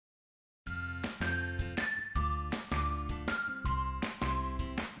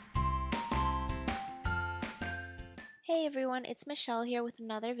Hey everyone, it's Michelle here with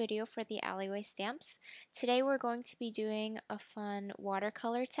another video for the alleyway stamps. Today we're going to be doing a fun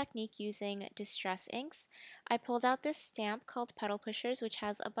watercolor technique using distress inks. I pulled out this stamp called Petal Pushers, which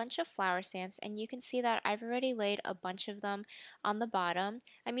has a bunch of flower stamps, and you can see that I've already laid a bunch of them on the bottom.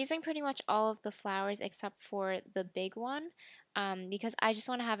 I'm using pretty much all of the flowers except for the big one because I just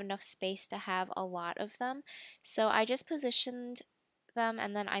want to have enough space to have a lot of them. So I just positioned them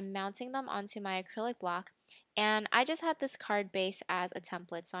and then I'm mounting them onto my acrylic block. And I just had this card base as a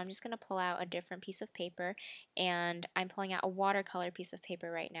template, so I'm just going to pull out a different piece of paper, and I'm pulling out a watercolor piece of paper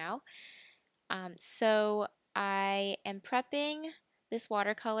right now. So I am prepping this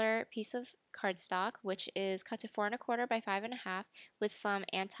watercolor piece of cardstock, which is cut to 4 1/4 by 5 1/2 with some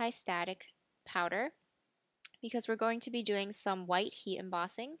anti-static powder because we're going to be doing some white heat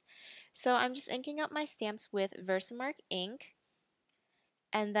embossing. So I'm just inking up my stamps with Versamark ink,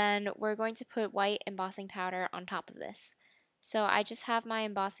 and then we're going to put white embossing powder on top of this. So I just have my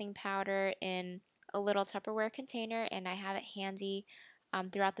embossing powder in a little Tupperware container, and I have it handy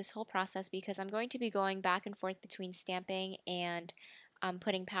throughout this whole process because I'm going to be going back and forth between stamping and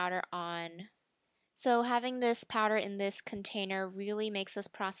putting powder on. So having this powder in this container really makes this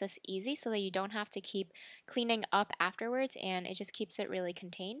process easy so that you don't have to keep cleaning up afterwards, and it just keeps it really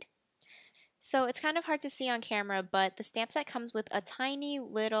contained. So it's kind of hard to see on camera, but the stamp set comes with a tiny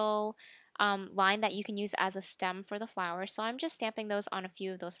little line that you can use as a stem for the flower. So I'm just stamping those on a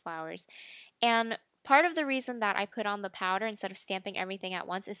few of those flowers. And part of the reason that I put on the powder instead of stamping everything at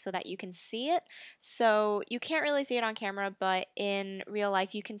once is so that you can see it. So you can't really see it on camera, but in real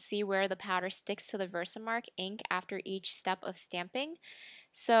life you can see where the powder sticks to the Versamark ink after each step of stamping.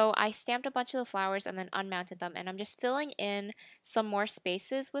 So I stamped a bunch of the flowers and then unmounted them, and I'm just filling in some more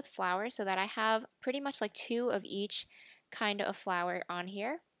spaces with flowers so that I have pretty much like 2 of each kind of flower on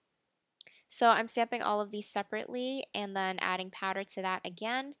here. So I'm stamping all of these separately and then adding powder to that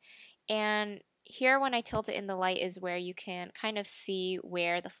again. And here when I tilt it in the light is where you can kind of see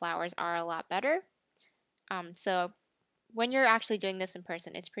where the flowers are a lot better. So when you're actually doing this in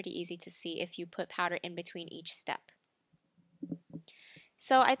person, it's pretty easy to see if you put powder in between each step.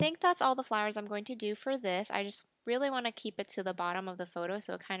 So I think that's all the flowers I'm going to do for this. I just really want to keep it to the bottom of the photo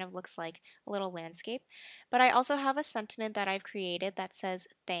so it kind of looks like a little landscape. But I also have a sentiment that I've created that says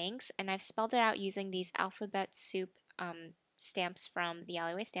thanks, and I've spelled it out using these alphabet soup stamps from the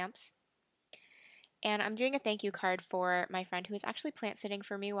Alleyway Stamps. And I'm doing a thank you card for my friend who is actually plant sitting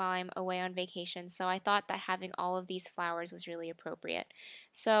for me while I'm away on vacation, so I thought that having all of these flowers was really appropriate.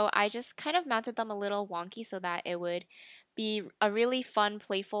 So I just kind of mounted them a little wonky so that it would be a really fun,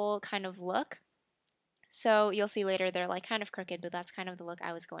 playful kind of look. So you'll see later they're like kind of crooked, but that's kind of the look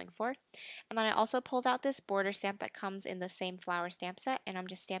I was going for. And then I also pulled out this border stamp that comes in the same flower stamp set, and I'm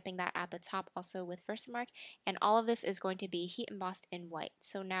just stamping that at the top also with Versamark. And all of this is going to be heat embossed in white.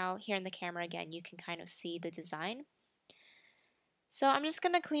 So now here in the camera again, you can kind of see the design. So I'm just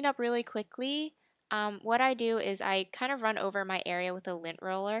going to clean up really quickly. What I do is I kind of run over my area with a lint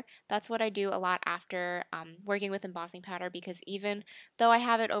roller. That's what I do a lot after working with embossing powder, because even though I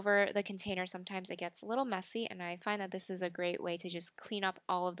have it over the container, sometimes it gets a little messy, and I find that this is a great way to just clean up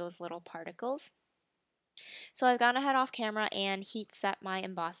all of those little particles. So I've gone ahead off camera and heat set my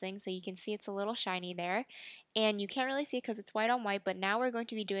embossing, so you can see it's a little shiny there. And you can't really see it because it's white on white, but now we're going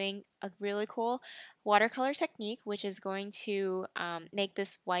to be doing a really cool watercolor technique, which is going to make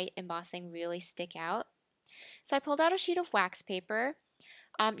this white embossing really stick out. So I pulled out a sheet of wax paper.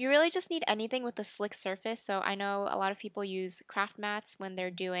 You really just need anything with a slick surface. So I know a lot of people use craft mats when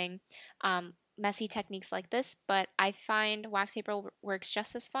they're doing messy techniques like this, but I find wax paper works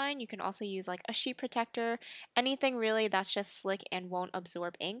just as fine. You can also use like a sheet protector, anything really that's just slick and won't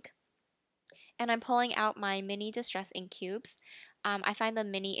absorb ink. And I'm pulling out my mini distress ink cubes. I find the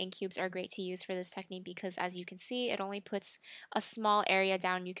mini ink cubes are great to use for this technique because, as you can see, it only puts a small area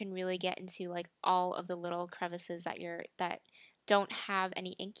down. You can really get into like all of the little crevices that don't have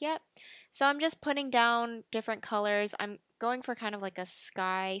any ink yet. So I'm just putting down different colors. I'm going for kind of like a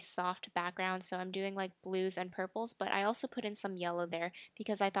sky soft background, so I'm doing like blues and purples, but I also put in some yellow there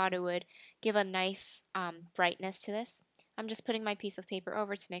because I thought it would give a nice brightness to this. I'm just putting my piece of paper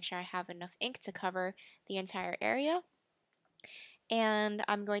over to make sure I have enough ink to cover the entire area. And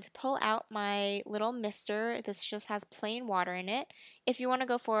I'm going to pull out my little mister. This just has plain water in it. If you want to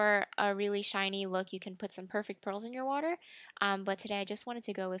go for a really shiny look, you can put some perfect pearls in your water. But today I just wanted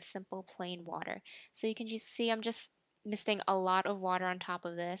to go with simple plain water. So you can just see I'm just misting a lot of water on top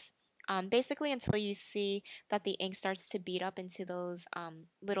of this. Basically until you see that the ink starts to bead up into those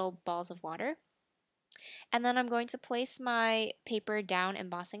little balls of water. And then I'm going to place my paper down,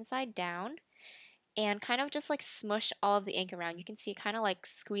 embossing side down. and kind of just like smush all of the ink around. You can see it kind of like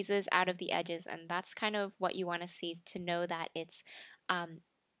squeezes out of the edges, and that's kind of what you want to see to know that it's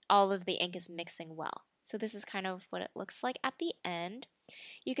all of the ink is mixing well. So this is kind of what it looks like at the end.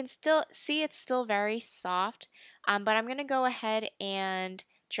 You can still see it's still very soft, but I'm going to go ahead and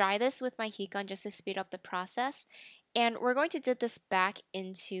dry this with my heat gun just to speed up the process. And we're going to dip this back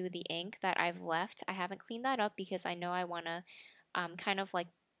into the ink that I've left. I haven't cleaned that up because I know I want to kind of like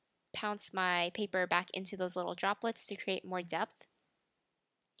pounce my paper back into those little droplets to create more depth.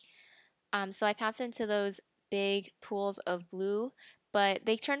 So I pounced into those big pools of blue, but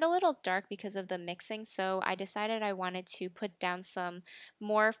they turned a little dark because of the mixing, so I decided I wanted to put down some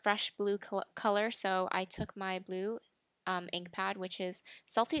more fresh blue color, so I took my blue ink pad, which is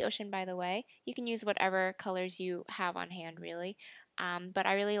Salty Ocean, by the way. You can use whatever colors you have on hand, really, but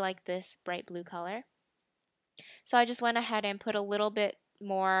I really like this bright blue color. So I just went ahead and put a little bit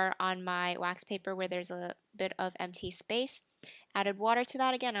more on my wax paper where there's a bit of empty space. Added water to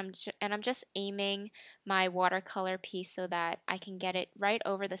that again, and I'm just aiming my watercolor piece so that I can get it right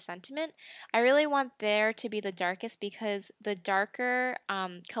over the sentiment. I really want there to be the darkest because the darker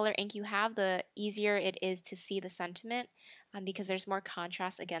color ink you have, the easier it is to see the sentiment because there's more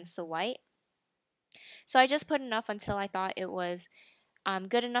contrast against the white. So I just put enough until I thought it was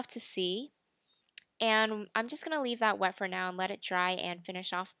good enough to see. And I'm just going to leave that wet for now and let it dry and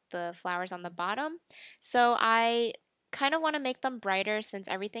finish off the flowers on the bottom. So I kind of want to make them brighter since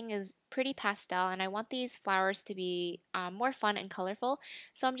everything is pretty pastel and I want these flowers to be more fun and colorful.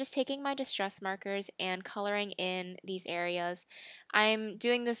 So I'm just taking my distress markers and coloring in these areas. I'm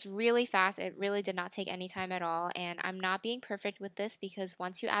doing this really fast. It really did not take any time at all, and I'm not being perfect with this because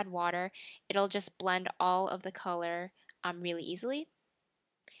once you add water, it'll just blend all of the color really easily.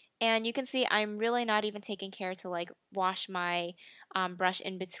 And you can see I'm really not even taking care to like wash my brush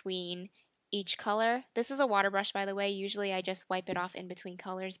in between each color. This is a water brush, by the way. Usually I just wipe it off in between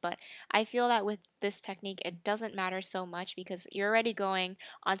colors, but I feel that with this technique it doesn't matter so much because you're already going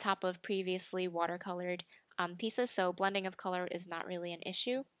on top of previously watercolored pieces, so blending of color is not really an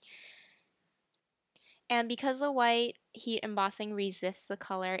issue. And because the white heat embossing resists the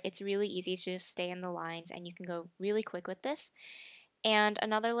color, it's really easy to just stay in the lines and you can go really quick with this. And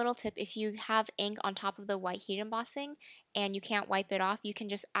another little tip, if you have ink on top of the white heat embossing and you can't wipe it off, you can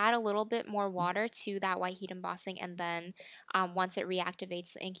just add a little bit more water to that white heat embossing, and then once it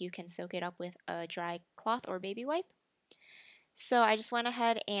reactivates the ink, you can soak it up with a dry cloth or baby wipe. So I just went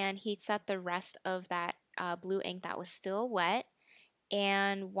ahead and heat set the rest of that blue ink that was still wet.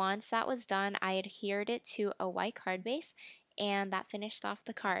 And once that was done, I adhered it to a white card base, and that finished off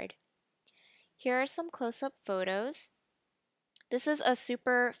the card. Here are some close-up photos. This is a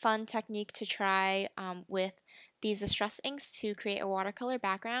super fun technique to try with these distress inks to create a watercolor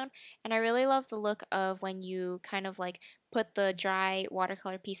background, and I really love the look of when you kind of like put the dry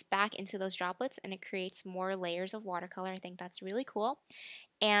watercolor piece back into those droplets and it creates more layers of watercolor. I think that's really cool.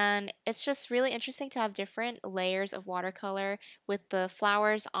 And it's just really interesting to have different layers of watercolor with the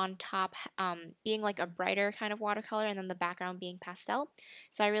flowers on top being like a brighter kind of watercolor and then the background being pastel.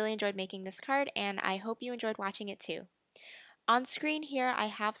 So I really enjoyed making this card and I hope you enjoyed watching it too. On screen here, I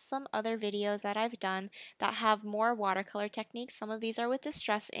have some other videos that I've done that have more watercolor techniques. Some of these are with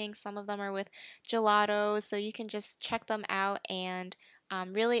distress ink, some of them are with gelato, so you can just check them out and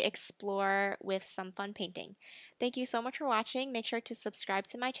really explore with some fun painting. Thank you so much for watching. Make sure to subscribe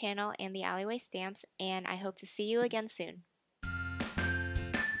to my channel and the Alleyway Stamps, and I hope to see you again soon.